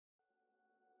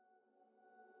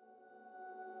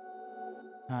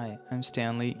Hi, I'm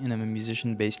Stanley and I'm a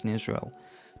musician based in Israel.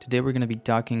 Today we're going to be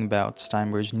talking about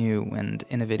Steinberg's new and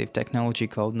innovative technology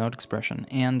called Note Expression,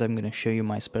 and I'm going to show you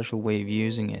my special way of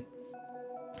using it.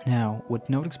 Now, what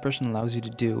Note Expression allows you to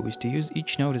do is to use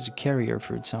each note as a carrier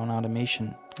for its own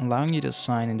automation, allowing you to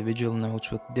assign individual notes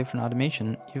with different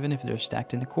automation even if they're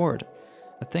stacked in a chord,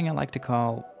 a thing I like to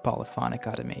call polyphonic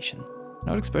automation.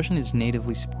 Note Expression is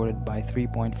natively supported by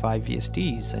 3.5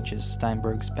 VSTs such as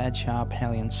Steinberg's Pad Shop,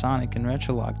 Halion Sonic, and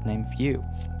Retrolog to name a few,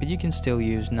 but you can still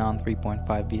use non-3.5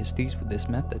 VSTs with this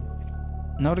method.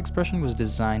 Note Expression was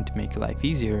designed to make your life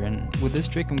easier, and with this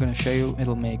trick I'm going to show you,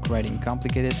 it'll make writing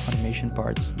complicated automation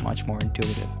parts much more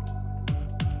intuitive.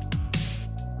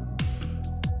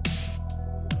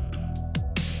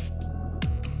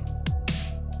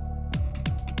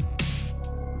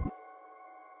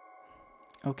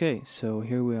 Okay, so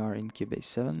here we are in Cubase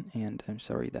 7, and I'm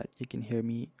sorry that you can hear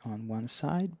me on one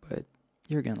side, but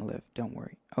you're gonna live, don't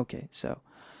worry. Okay, so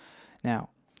now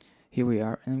here we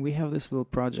are, and we have this little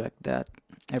project that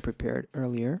I prepared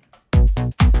earlier.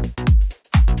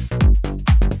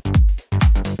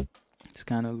 It's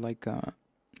kind of like a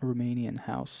Romanian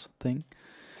house thing.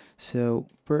 So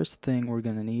first thing we're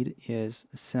gonna need is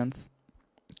a synth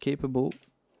capable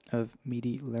of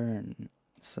MIDI LEARN,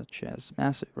 such as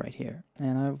Massive right here,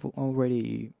 and I've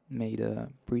already made a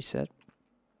preset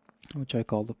which I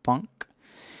call the funk,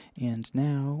 and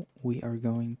now we are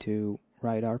going to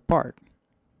write our part.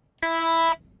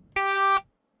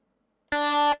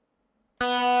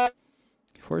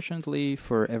 Fortunately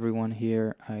for everyone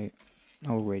here, I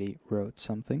already wrote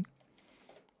something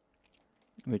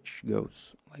which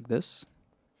goes like this,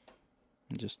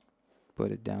 and just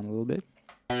put it down a little bit.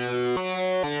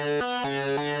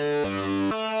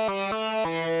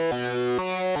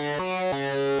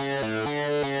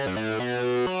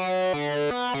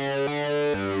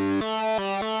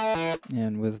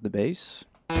 And with the bass.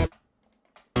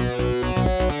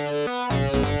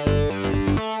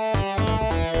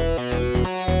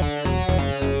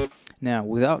 Now,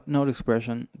 without Note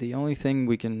Expression, the only thing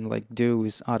we can do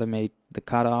is automate the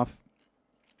cutoff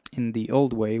in the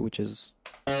old way, which is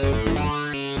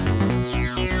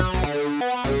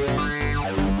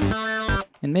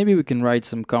and maybe we can write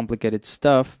some complicated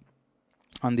stuff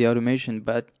on the automation,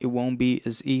 but it won't be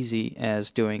as easy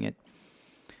as doing it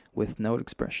with Note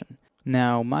Expression.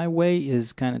 Now, my way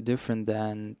is kind of different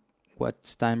than what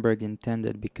Steinberg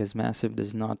intended, because Massive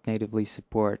does not natively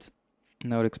support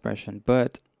Note Expression,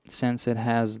 but since it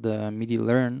has the MIDI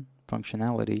LEARN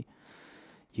functionality,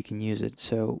 you can use it.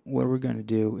 So what we're going to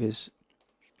do is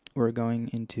we're going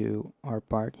into our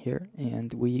part here,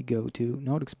 and we go to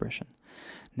Note Expression.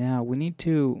 Now we need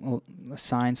to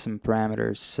assign some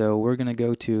parameters, so we're going to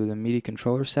go to the MIDI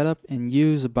controller setup and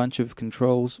use a bunch of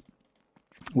controls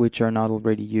which are not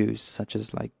already used, such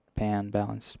as like pan,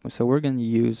 balance. So we're going to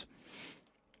use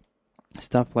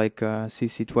stuff like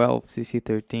CC12,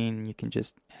 CC13. You can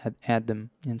just add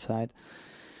them inside.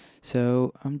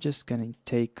 So I'm just going to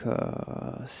take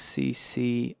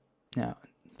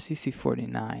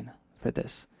CC49 for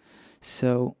this.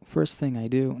 So first thing I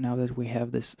do, now that we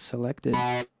have this selected,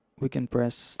 we can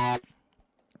press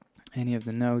any of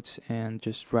the notes and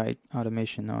just write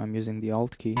automation. Now I'm using the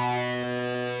Alt key.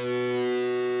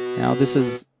 Now this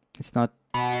is, it's not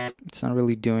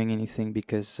really doing anything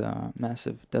because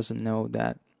Massive doesn't know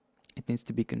that it needs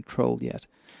to be controlled yet.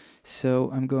 So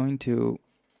I'm going to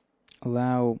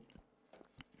allow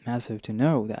Massive to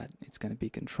know that it's going to be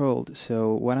controlled.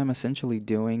 So what I'm essentially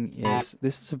doing is,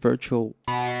 this is a virtual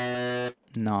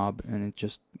knob and it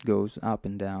just goes up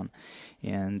and down,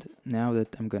 and now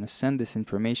that I'm going to send this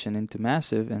information into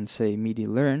Massive and say MIDI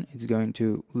LEARN, it's going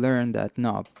to learn that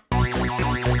knob,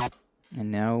 and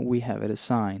now we have it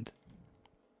assigned.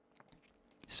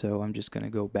 So I'm just going to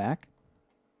go back,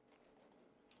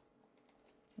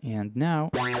 and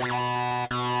now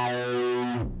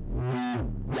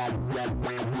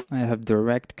I have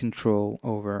direct control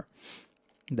over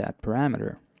that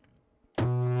parameter.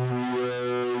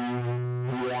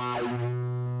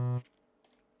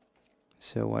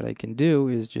 So what I can do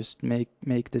is just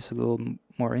make this a little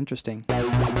more interesting.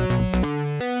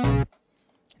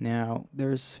 Now,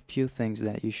 there's a few things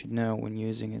that you should know when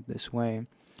using it this way,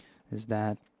 is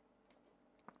that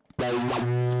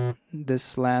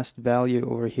this last value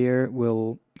over here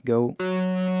will go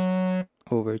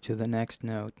over to the next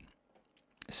note.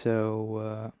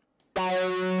 So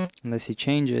unless you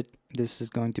change it, this is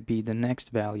going to be the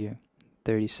next value,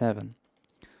 37.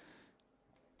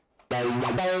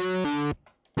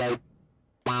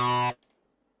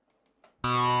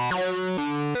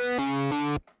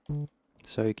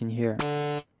 So you can hear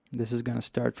this is gonna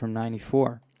start from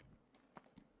 94.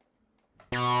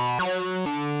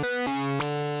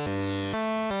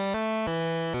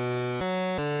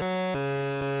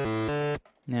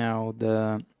 Now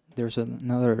there's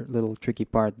another little tricky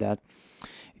part, that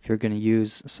if you're going to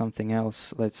use something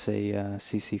else, let's say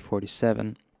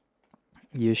CC47,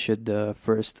 you should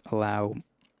first allow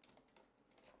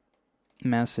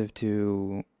Massive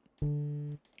to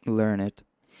learn it.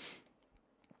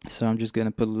 So I'm just going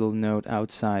to put a little note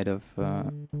outside of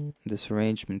this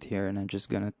arrangement here, and I'm just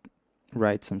going to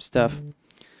write some stuff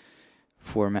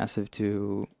for Massive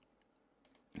to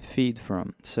feed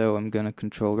from. So I'm going to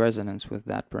control resonance with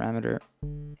that parameter.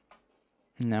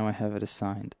 Now I have it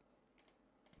assigned,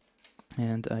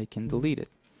 and I can delete it.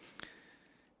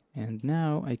 And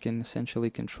now I can essentially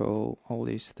control all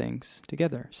these things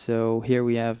together. So here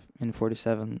we have, in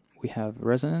 47 we have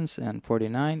resonance, and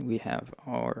 49 we have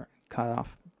our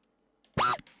cutoff.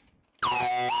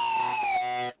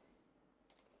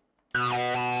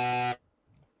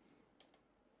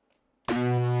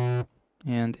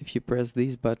 And if you press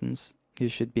these buttons, you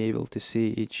should be able to see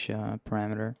each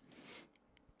parameter.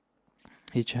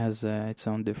 Each has its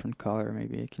own different color.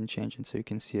 Maybe I can change it so you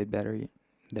can see it better.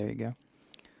 There you go.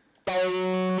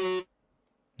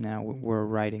 Now we're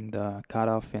writing the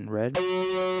cutoff in red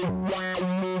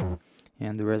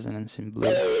and the resonance in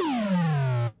blue.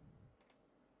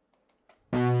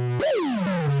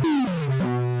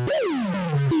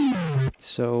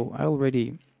 So I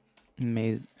already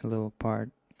made a little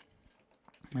part.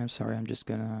 I'm sorry, I'm just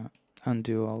gonna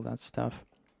undo all that stuff.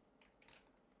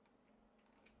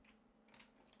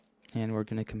 And we're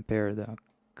gonna compare the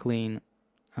clean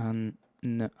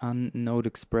note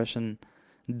expression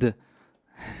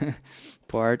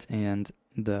part and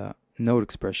the note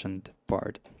expression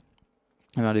part.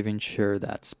 I'm not even sure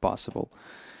that's possible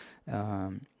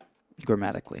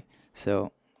grammatically.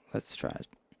 So let's try it.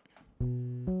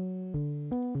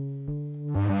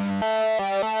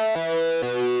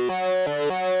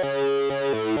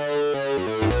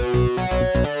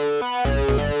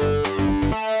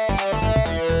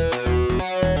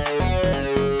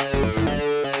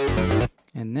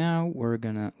 And now we're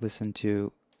gonna listen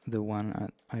to the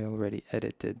one I already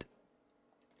edited.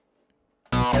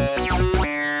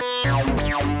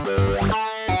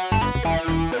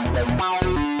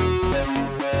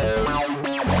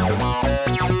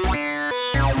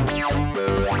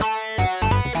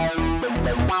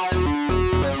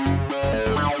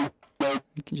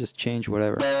 You can just change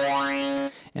whatever.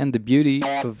 And the beauty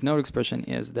of note expression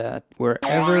is that wherever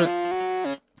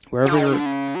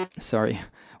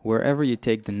you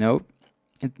take the note,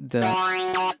 the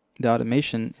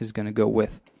automation is going to go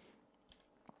with.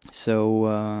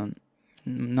 So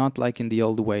not like in the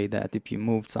old way that if you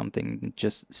moved something, it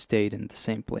just stayed in the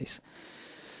same place.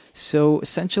 So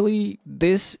essentially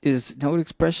this is note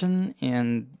expression,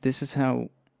 and this is how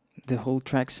the whole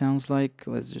track sounds like.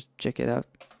 Let's just check it out.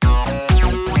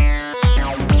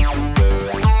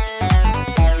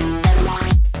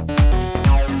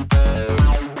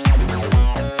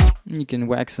 You can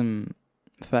whack some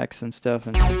effects and stuff,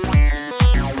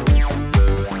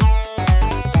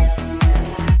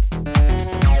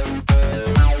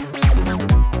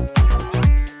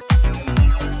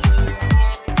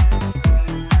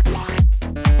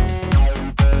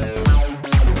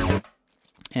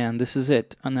 and this is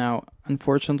it. Now,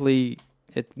 unfortunately,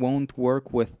 it won't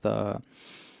work with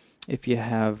if you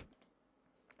have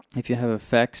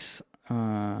effects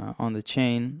on the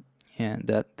chain and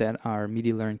that are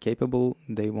MIDI LEARN capable.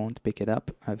 They won't pick it up.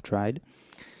 I've tried,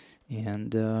 and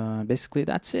basically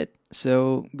that's it.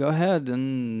 So go ahead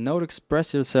and note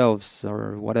express yourselves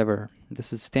or whatever.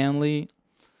 This is Stanley.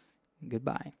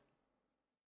 Goodbye.